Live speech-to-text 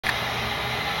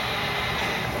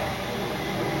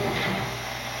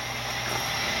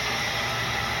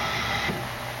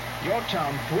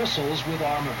Yorktown bristles with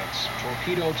armaments.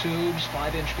 Torpedo tubes,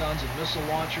 5-inch guns and missile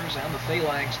launchers, and the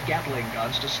phalanx Gatling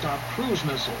guns to stop cruise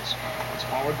missiles. It's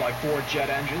powered by 4 jet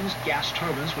engines, gas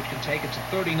turbines which can take it to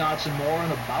 30 knots and more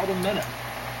in about a minute.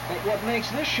 But what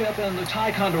makes this ship and the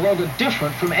Ticonderoga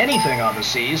different from anything on the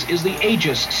seas is the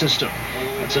Aegis system.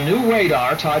 It's a new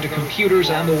radar tied to computers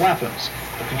and the weapons.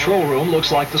 The control room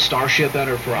looks like the Starship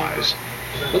Enterprise.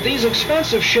 But these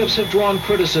expensive ships have drawn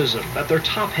criticism that they're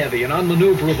top-heavy and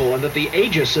unmaneuverable and that the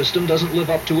Aegis system doesn't live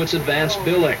up to its advanced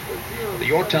billing. The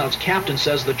Yorktown's captain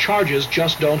says the charges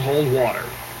just don't hold water.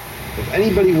 If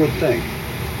anybody would think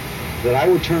that I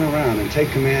would turn around and take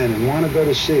command and want to go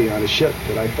to sea on a ship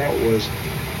that I felt was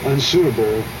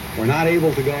unsuitable or not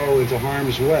able to go into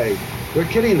harm's way, they're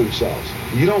kidding themselves.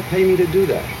 You don't pay me to do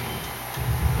that.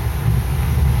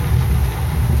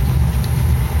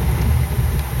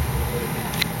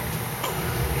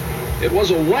 It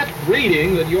was a wet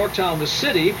greeting that Yorktown the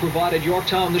city provided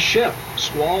Yorktown the ship.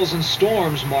 Squalls and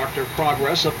storms marked their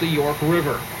progress up the York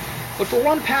River. But for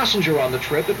one passenger on the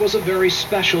trip, it was a very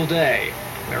special day.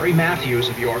 Mary Matthews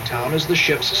of Yorktown is the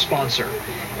ship's sponsor.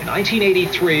 In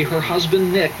 1983, her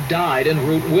husband Nick died en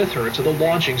route with her to the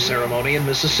launching ceremony in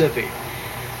Mississippi.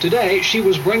 Today, she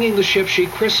was bringing the ship she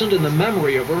christened in the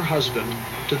memory of her husband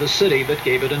to the city that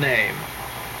gave it a name.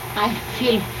 I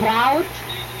feel proud.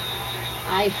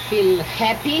 I feel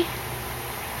happy,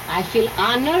 I feel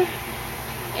honored,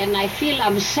 and I feel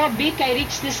I'm so big I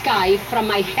reach the sky from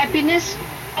my happiness.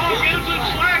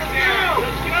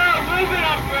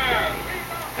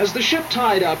 As the ship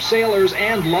tied up, sailors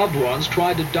and loved ones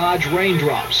tried to dodge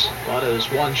raindrops. But as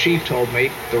one chief told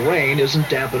me, the rain isn't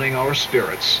dampening our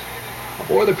spirits.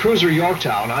 Aboard the cruiser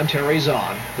Yorktown, I'm Terry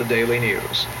Zahn, the Daily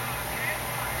News.